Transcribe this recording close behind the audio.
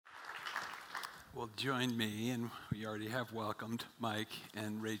Well, join me, and we already have welcomed Mike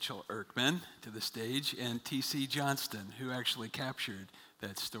and Rachel Erkman to the stage, and T.C. Johnston, who actually captured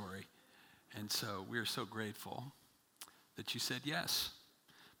that story. And so we're so grateful that you said yes.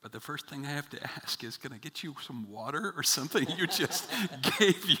 But the first thing I have to ask is, can I get you some water or something? You just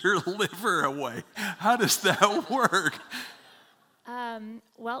gave your liver away. How does that work?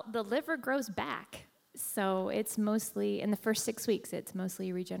 Well, the liver grows back. So it's mostly, in the first 6 weeks, it's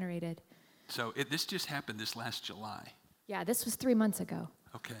mostly regenerated. So this just happened this last July. Yeah, this was 3 months ago.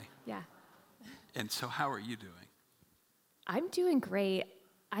 Okay. Yeah. And so how are you doing? I'm doing great.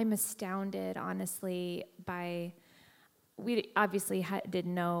 I'm astounded, honestly, we obviously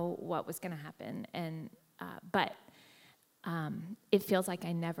didn't know what was going to happen, but it feels like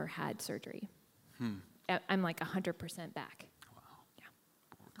I never had surgery. I'm like 100% back. Wow. Yeah.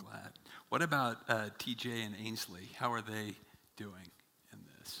 We're glad. What about TJ and Ainsley? How are they doing in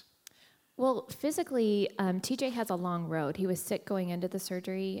this? Well, physically, TJ has a long road. He was sick going into the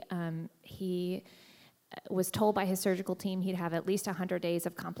surgery. He was told by his surgical team he'd have at least 100 days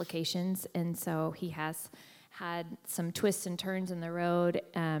of complications, and so he has had some twists and turns in the road,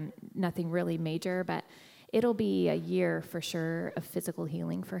 nothing really major, but it'll be a year for sure of physical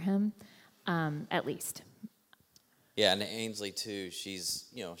healing for him, at least. Yeah, and Ainsley too, she's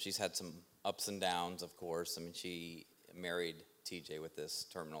had some ups and downs, of course. I mean, she married TJ with this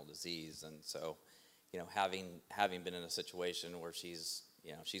terminal disease, and so, having been in a situation where she's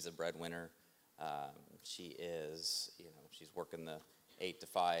a breadwinner, she's working the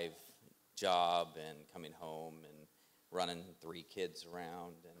 8-to-5 job and coming home and running 3 kids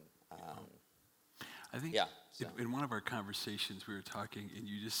around, and I think in one of our conversations we were talking, and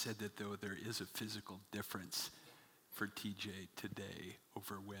you just said that though there is a physical difference for TJ today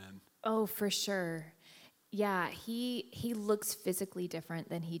over when. Oh, for sure. Yeah, he looks physically different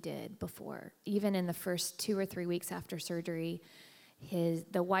than he did before. Even in the first 2 or 3 weeks after surgery,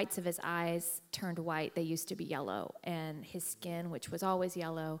 the whites of his eyes turned white. They used to be yellow, and his skin, which was always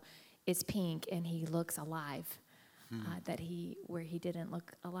yellow, is pink, and he looks alive. Where he didn't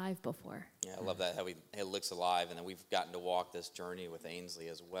look alive before. Yeah, I love that, how he looks alive, and then we've gotten to walk this journey with Ainsley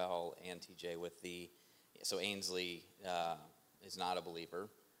as well, and TJ so Ainsley is not a believer,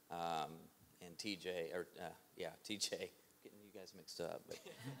 and TJ, getting you guys mixed up, but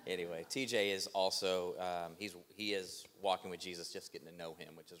anyway, TJ is also, he is walking with Jesus, just getting to know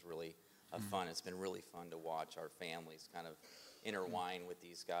him, which is really fun. It's been really fun to watch our families kind of intertwine with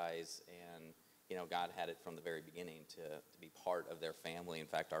these guys, and God had it from the very beginning to be part of their family. In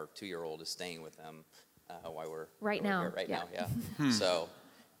fact, our 2-year-old is staying with them while we're now. Here right now. So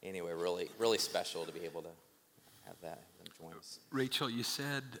anyway, really, really special to be able to have them join us. Rachel, you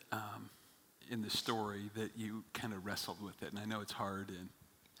said in the story that you kind of wrestled with it, and I know it's hard. And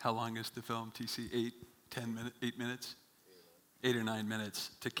how long is the film, TC? 8 minutes? 8 or 9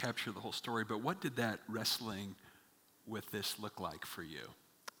 minutes to capture the whole story. But what did that wrestling with this look like for you?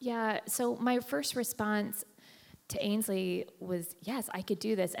 Yeah, so my first response to Ainsley was, yes, I could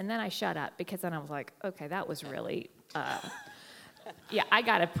do this. And then I shut up because then I was like, okay, that was really, I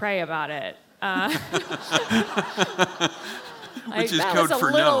got to pray about it. Which is that code was for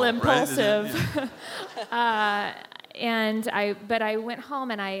a little no, impulsive. Right? But I went home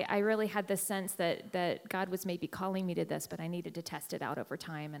and I really had this sense that God was maybe calling me to this, but I needed to test it out over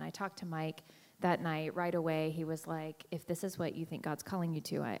time. And I talked to Mike that night right away. He was like, if this is what you think God's calling you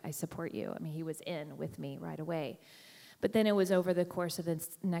to, I support you. I mean, he was in with me right away. But then it was over the course of the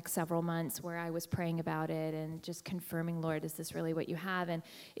next several months where I was praying about it and just confirming, Lord, is this really what you have? And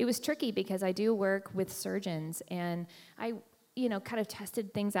it was tricky because I do work with surgeons, and I kind of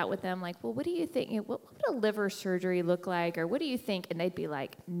tested things out with them, like, well, what do you think? What would a liver surgery look like? Or what do you think? And they'd be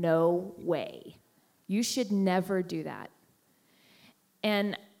like, no way. You should never do that.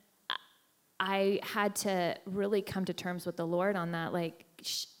 And I had to really come to terms with the Lord on that, like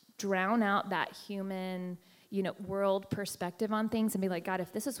drown out that human, world perspective on things and be like, God,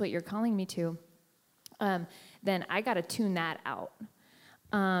 if this is what you're calling me to, then I got to tune that out.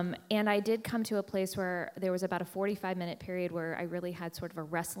 And I did come to a place where there was about a 45-minute period where I really had sort of a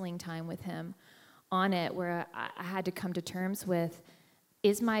wrestling time with him on it, where I had to come to terms with,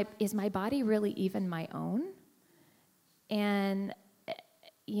 is my body really even my own? And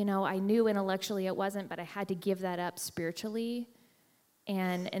I knew intellectually it wasn't, but I had to give that up spiritually.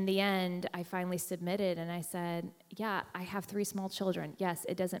 And in the end, I finally submitted, and I said, yeah, I have 3 small children. Yes,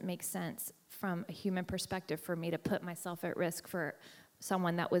 it doesn't make sense from a human perspective for me to put myself at risk for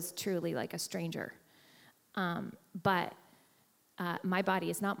someone that was truly like a stranger. But my body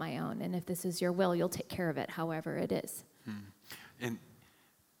is not my own, and if this is your will, you'll take care of it however it is. And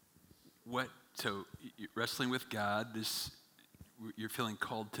what so you're wrestling with God, this you're feeling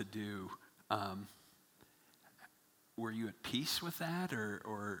called to do. Were you at peace with that,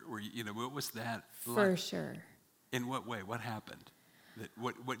 or were you, what was that For like? sure. In what way? What happened?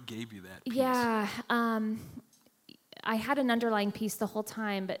 What gave you that peace? Yeah, I had an underlying peace the whole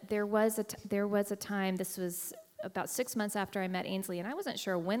time, but there was a time. This was about 6 months after I met Ainsley, and I wasn't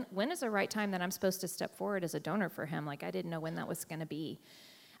sure when is the right time that I'm supposed to step forward as a donor for him. Like, I didn't know when that was going to be.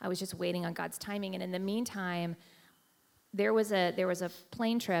 I was just waiting on God's timing, and in the meantime, there was a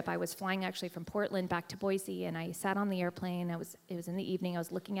plane trip. I was flying actually from Portland back to Boise, and I sat on the airplane. It was in the evening. I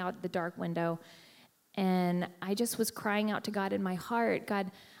was looking out the dark window, and I just was crying out to God in my heart,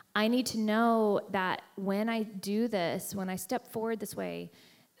 God, I need to know that when I do this, when I step forward this way,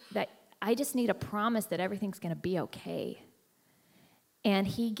 that I just need a promise that everything's going to be okay. And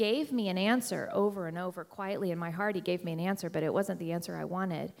he gave me an answer over and over, quietly in my heart. He gave me an answer, but it wasn't the answer I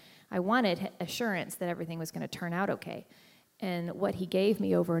wanted. I wanted assurance that everything was going to turn out okay. And what he gave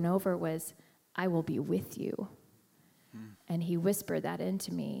me over and over was, I will be with you. And he whispered that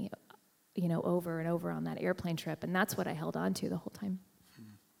into me, over and over on that airplane trip. And that's what I held on to the whole time.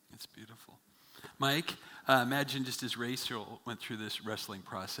 That's beautiful. Mike, imagine just as Rachel went through this wrestling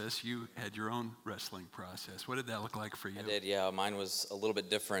process, you had your own wrestling process. What did that look like for you? I did, yeah. Mine was a little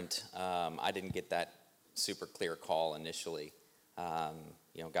bit different. I didn't get that super clear call initially. God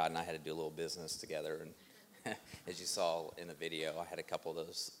and I had to do a little business together. And as you saw in the video, I had a couple of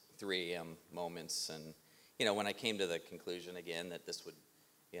those 3 a.m. moments. And, when I came to the conclusion again that this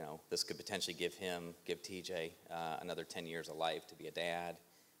could potentially give TJ another 10 years of life to be a dad.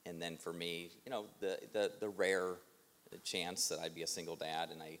 And then for me, the rare chance that I'd be a single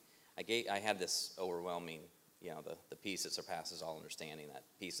dad, and I had this overwhelming, the peace that surpasses all understanding, that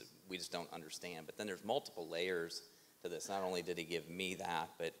peace that we just don't understand. But then there's multiple layers to this. Not only did he give me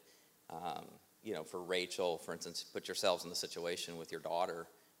that, but for Rachel, for instance, put yourselves in the situation with your daughter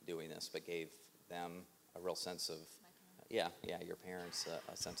doing this, but gave them a real sense of, your parents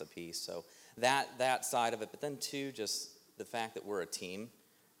a sense of peace. So that side of it, but then too, just the fact that we're a team.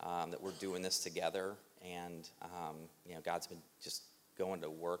 That we're doing this together, and God's been just going to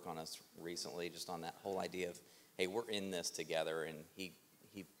work on us recently, just on that whole idea of, hey, we're in this together, and He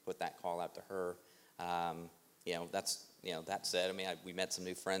put that call out to her. That said, we met some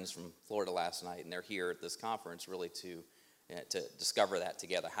new friends from Florida last night, and they're here at this conference really to discover that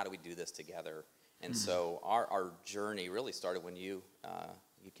together. How do we do this together? And so our journey really started when you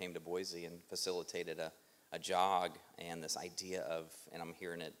came to Boise and facilitated a jog, and this idea of, and I'm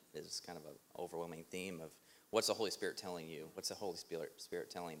hearing it as kind of an overwhelming theme of, what's the Holy Spirit telling you? What's the Holy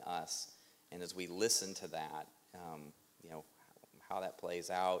Spirit telling us? And as we listen to that, how that plays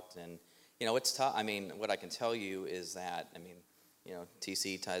out. And, it's tough. What I can tell you is that,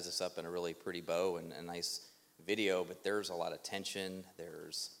 TC ties us up in a really pretty bow and a nice video, but there's a lot of tension.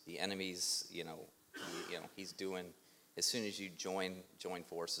 There's the enemies, he's doing, as soon as you join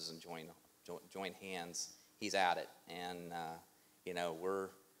forces and join hands, he's at it, and we're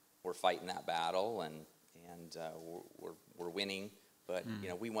fighting that battle, and we're winning. But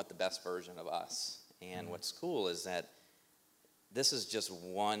we want the best version of us. And what's cool is that this is just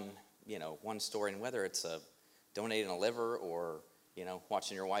one story, and whether it's donating a liver or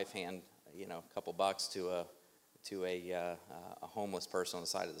watching your wife hand a couple bucks to a homeless person on the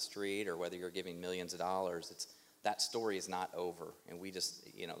side of the street, or whether you're giving millions of dollars, that story is not over. And we just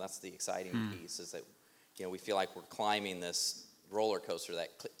that's the exciting piece, is that we feel like we're climbing this roller coaster,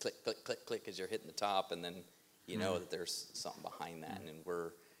 that click, click, click, click, click as you're hitting the top, and then that there's something behind that. And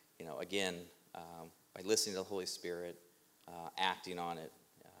we're, again, by listening to the Holy Spirit, acting on it,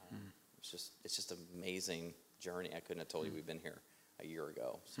 it's just an amazing journey. I couldn't have told you we've been here a year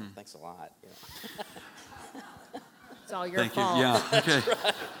ago. So thanks a lot. It's all your Thank fault. you. Yeah. Okay.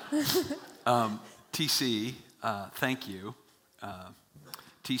 TC, thank you.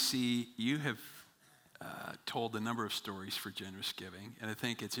 TC, you have told a number of stories for Generous Giving, and I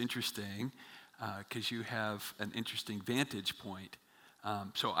think it's interesting because you have an interesting vantage point.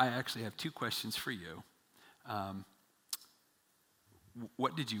 So I actually have 2 questions for you.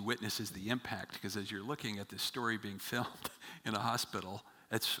 What did you witness as the impact? Because as you're looking at this story being filmed in a hospital,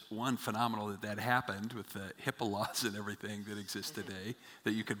 it's phenomenal that happened with the HIPAA laws and everything that exist today,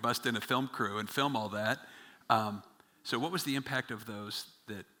 that you could bust in a film crew and film all that. So what was the impact of those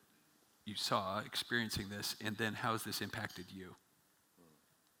that you saw experiencing this, and then how has this impacted you?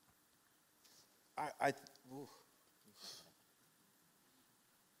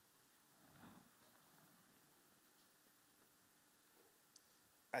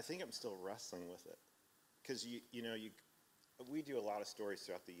 I think I'm still wrestling with it, because We do a lot of stories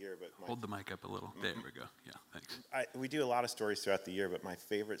throughout the year, but Hold the mic up a little. There we go. Yeah, thanks. we do a lot of stories throughout the year, but my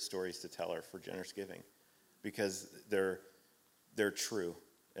favorite stories to tell are for generous giving, because they're true,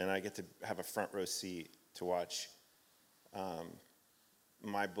 and I get to have a front row seat to watch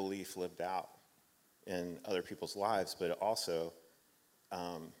my belief lived out in other people's lives, but also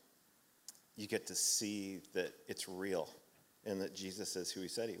you get to see that it's real, and that Jesus is who he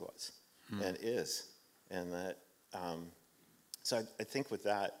said he was and is, and that. So I think with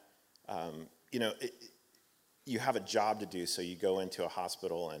that, you have a job to do, so you go into a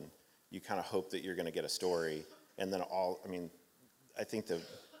hospital and you kind of hope that you're going to get a story, and then I think the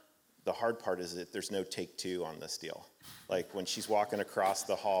hard part is that there's no take two on this deal. Like when she's walking across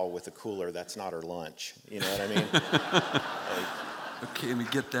the hall with a cooler, that's not her lunch. You know what I mean? Okay, let me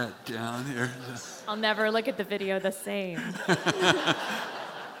get that down here. I'll never look at the video the same.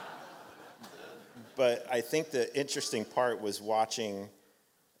 But I think the interesting part was watching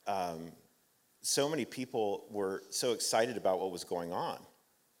so many people were so excited about what was going on.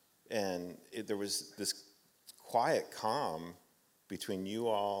 And there was this quiet calm between you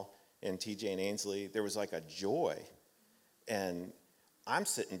all and TJ and Ainsley. There was like a joy. And I'm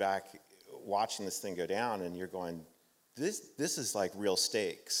sitting back watching this thing go down, and you're going, this is like real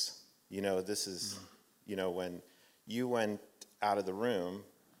stakes. This is, when you went out of the room,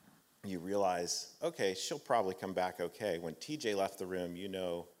 you realize, okay, she'll probably come back okay. When TJ left the room,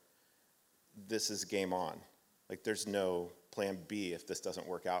 this is game on. Like there's no plan B if this doesn't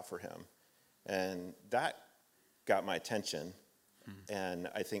work out for him. And that got my attention. And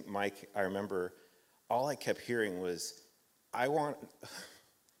I think Mike, I remember all I kept hearing was, I want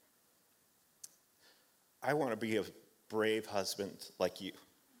to be a brave husband like you.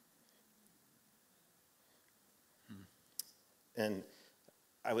 And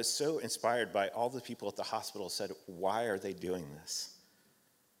I was so inspired by all the people at the hospital said, why are they doing this?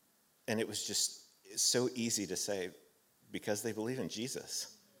 And it was just so easy to say, because they believe in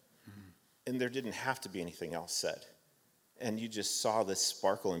Jesus. And there didn't have to be anything else said. And you just saw this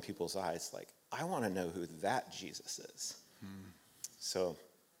sparkle in people's eyes, like, I want to know who that Jesus is. So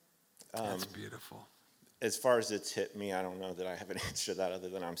That's beautiful. As far as it's hit me, I don't know that I have an answer to that other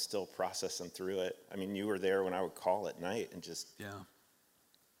than I'm still processing through it. I mean, you were there when I would call at night and just... Yeah.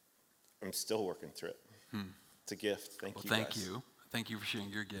 I'm still working through it. It's a gift. Thank you. Thank you. Thank you for sharing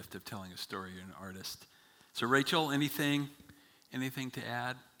your gift of telling a story. You're an artist. So, Rachel, anything to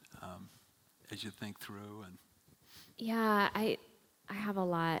add as you think through? And Yeah, I have a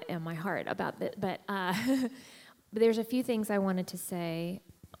lot in my heart about that, but there's a few things I wanted to say.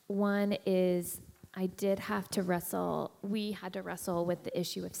 One is we had to wrestle with the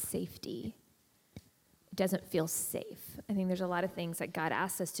issue of safety. It doesn't feel safe. I think there's a lot of things that God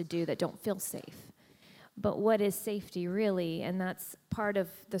asks us to do that don't feel safe. But what is safety really? And that's part of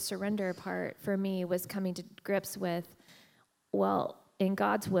the surrender part for me, was coming to grips with, well, in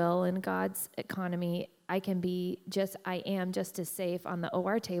God's will, in God's economy, I am just as safe on the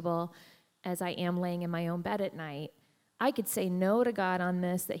OR table as I am laying in my own bed at night. I could say no to God on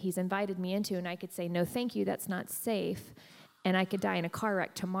this that he's invited me into, and I could say, no, thank you, that's not safe, and I could die in a car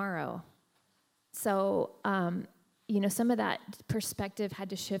wreck tomorrow. So, some of that perspective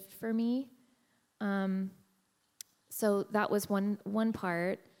had to shift for me. So that was one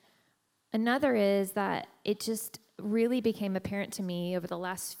part. Another is that it just really became apparent to me over the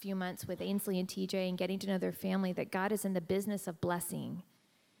last few months with Ainsley and TJ and getting to know their family that God is in the business of blessing.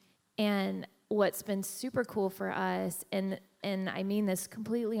 And what's been super cool for us, and I mean this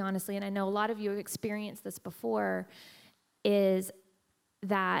completely honestly, and I know a lot of you have experienced this before, is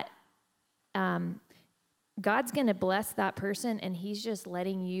that God's going to bless that person, and he's just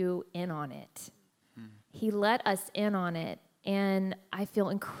letting you in on it. He let us in on it, and I feel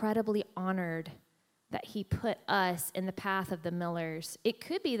incredibly honored that he put us in the path of the Millers. It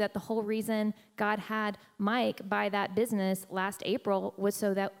could be that the whole reason God had Mike buy that business last April was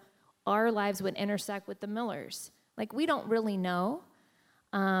so that our lives would intersect with the Millers. Like, we don't really know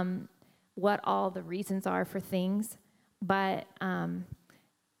what all the reasons are for things, but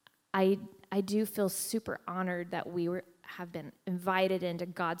I do feel super honored that we have been invited into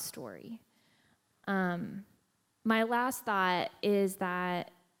God's story. My last thought is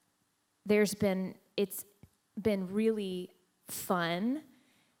that it's been really fun.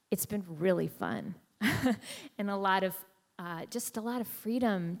 It's been really fun. And a lot of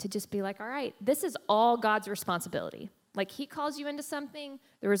freedom to just be like, all right, this is all God's responsibility. Like, he calls you into something,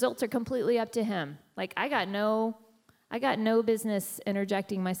 the results are completely up to him. Like, I got no business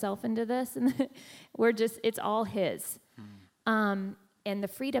interjecting myself into this, and it's all his. And the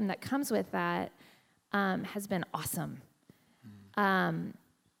freedom that comes with that has been awesome.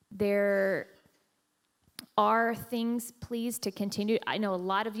 There are things, please, to continue. I know a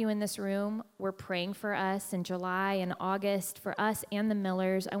lot of you in this room were praying for us in July and August, for us and the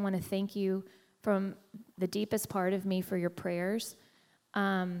Millers. I want to thank you from the deepest part of me for your prayers.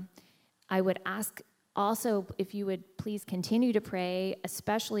 I would ask also if you would please continue to pray,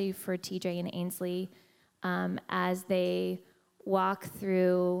 especially for TJ and Ainsley, as they walk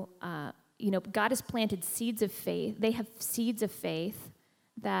through, God has planted seeds of faith. They have seeds of faith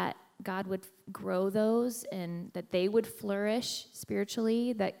that God would grow those and that they would flourish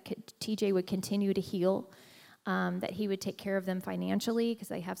spiritually, that TJ would continue to heal, that he would take care of them financially because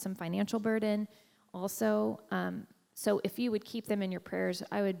they have some financial burden also. So if you would keep them in your prayers,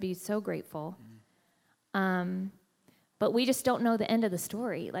 I would be so grateful. But we just don't know the end of the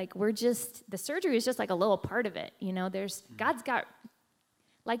story. Like the surgery is just like a little part of it. God's got,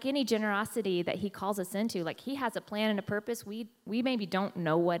 like any generosity that he calls us into, like he has a plan and a purpose. We maybe don't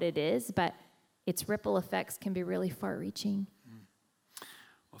know what it is, but its ripple effects can be really far-reaching.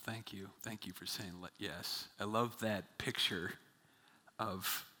 Well, thank you. Thank you for saying yes. I love that picture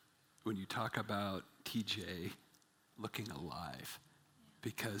of when you talk about TJ looking alive,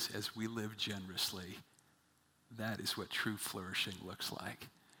 because as we live generously, that is what true flourishing looks like.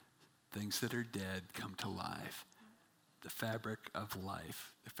 Things that are dead come to life. The fabric of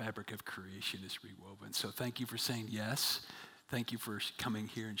life, the fabric of creation is rewoven. So thank you for saying yes. Thank you for coming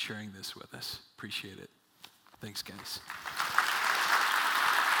here and sharing this with us. Appreciate it. Thanks, guys.